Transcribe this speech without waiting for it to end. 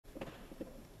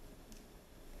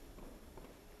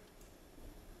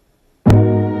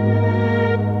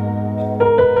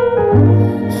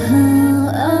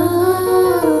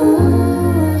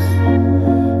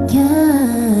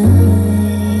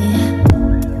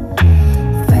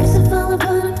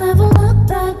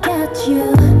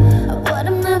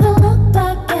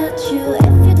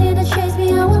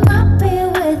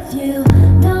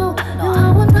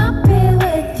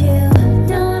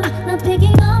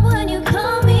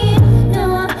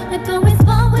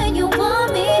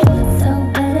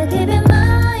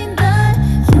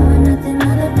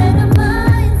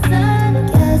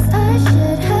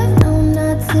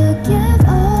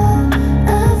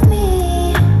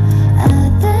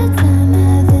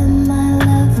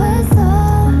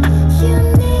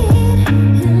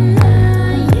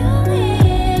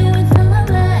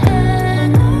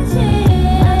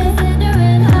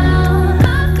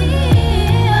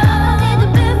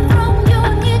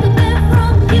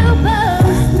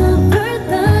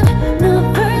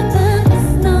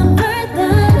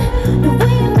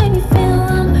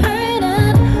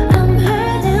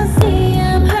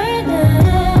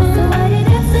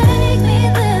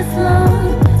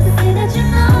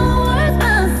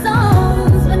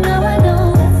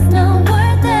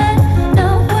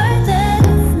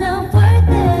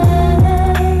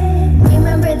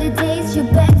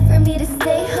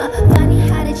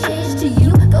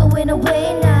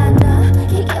way, nah,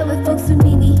 can't get with folks who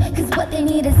need me, cause what they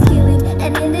need is healing,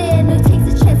 and in the end who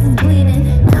takes a chance is bleeding.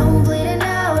 Now I'm bleeding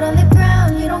out on the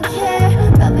ground, you don't care,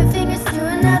 rubbing fingers through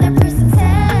another person's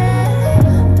head,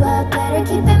 but better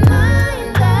keep in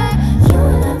mind that you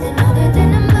are nothing other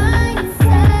than a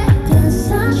mindset.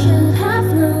 Guess I should have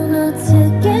known not to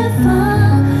give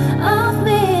up of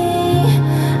me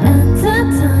at the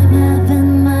time,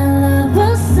 having my love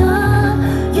was all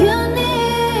you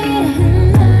need,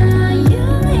 and you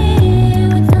need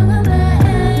with all of my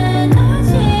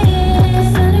energy,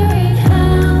 considering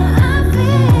how I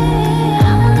feel. I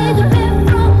need a bit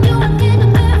from you, I need a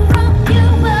bit from you,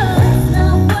 but it's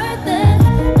not worth it,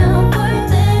 not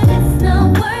worth it, it's not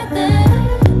worth it.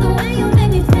 The way you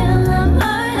make me feel, I'm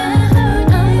hurting,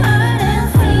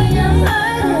 see I'm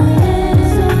hurting.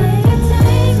 So if you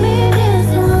take me this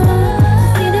long,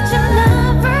 see that you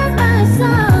never my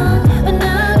song, but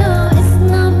now I know it's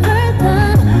not worth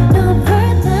it, not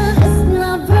worth it, it's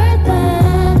not worth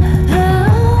it.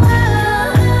 Oh,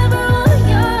 never on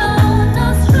your own,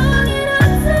 not strong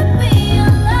enough to be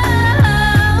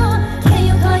alone. Can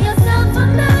you call yourself a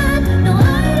man? No, I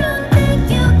don't think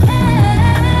you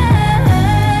can.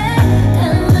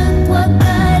 And look what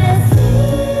God has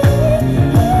seen.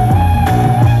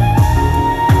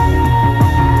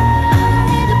 I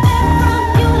need a bit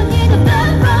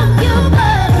from you,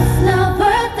 but it's not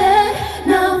worth it,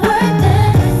 not worth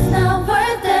it, it's not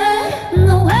worth it.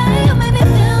 The way you make me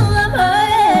feel, I'm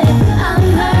hurting,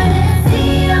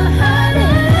 see I'm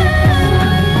hurting.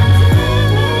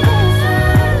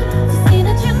 To see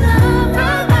that you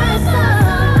never my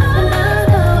song, but now I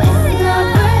know it's not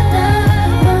worth it,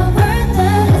 not worth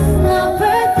it, it's not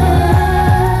worth it.